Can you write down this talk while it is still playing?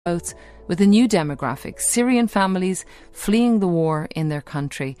boats with a new demographic, Syrian families fleeing the war in their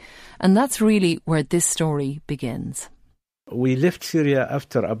country. And that's really where this story begins. We left Syria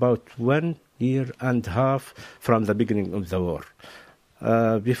after about 1 year and a half from the beginning of the war.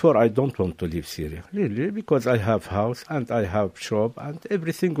 Before, I don't want to leave Syria, really, because I have house and I have shop and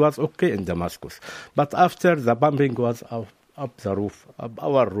everything was okay in Damascus. But after, the bombing was up the roof, up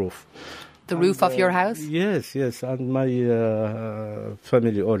our roof. The roof of your house? Yes, and my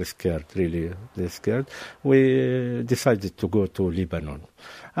family all scared, really, they scared. We decided to go to Lebanon.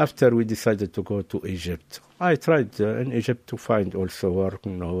 After, we decided to go to Egypt. I tried in Egypt to find also work,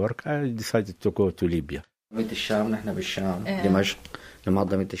 no work. I decided to go to Libya. That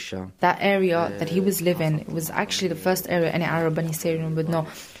area that he was living was actually the first area any Arab Bani Syrian would know.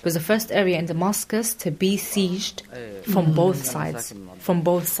 It was the first area in Damascus to be sieged from both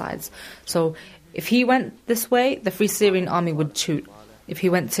sides. So if he went this way, the Free Syrian Army would shoot. If he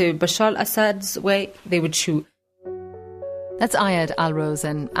went to Bashar al-Assad's way, they would shoot. That's Ayad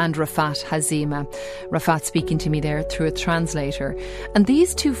Al-Rosen and Rafat Hazima. Rafat speaking to me there through a translator. And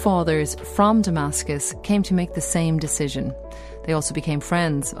these two fathers from Damascus came to make the same decision. They also became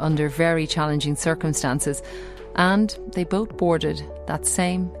friends under very challenging circumstances. And they both boarded that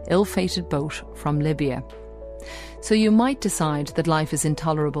same ill-fated boat from Libya. So you might decide that life is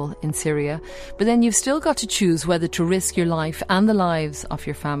intolerable in Syria, but then you've still got to choose whether to risk your life and the lives of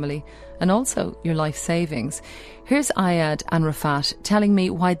your family, and also your life savings. Here's Ayad and Rafat telling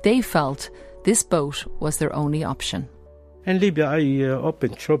me why they felt this boat was their only option. In Libya, I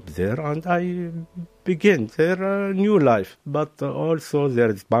opened shop there and I began there a new life. But also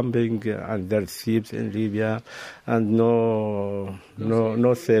there is bombing and there is thieves in Libya and no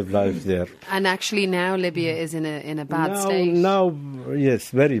safe life there. And actually now Libya is in a bad state. Now,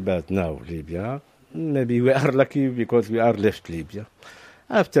 yes, very bad now, Libya. Maybe we are lucky because we are left Libya.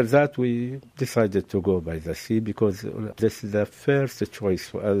 After that, we decided to go by the sea because this is the first choice,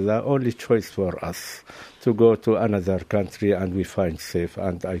 the only choice for us to go to another country and we find safe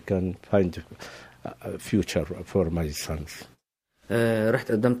and I can find a future for my sons. He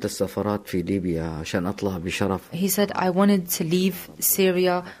said, I wanted to leave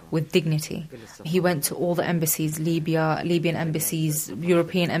Syria with dignity. He went to all the embassies, Libyan embassies,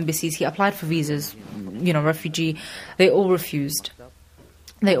 European embassies. He applied for visas, refugee. They all refused.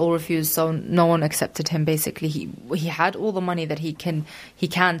 So no one accepted him. Basically, he had all the money that he can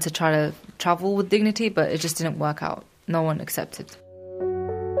to try to travel with dignity, but it just didn't work out. No one accepted.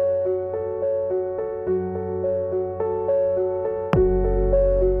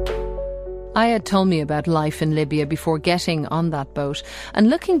 Ayad told me about life in Libya before getting on that boat. And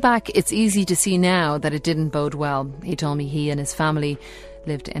looking back, it's easy to see now that it didn't bode well. He told me he and his family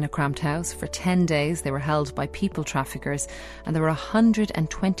lived in a cramped house for 10 days. They were held by people traffickers and there were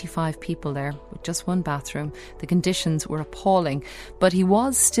 125 people there with just one bathroom. The conditions were appalling, but he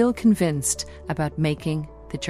was still convinced about making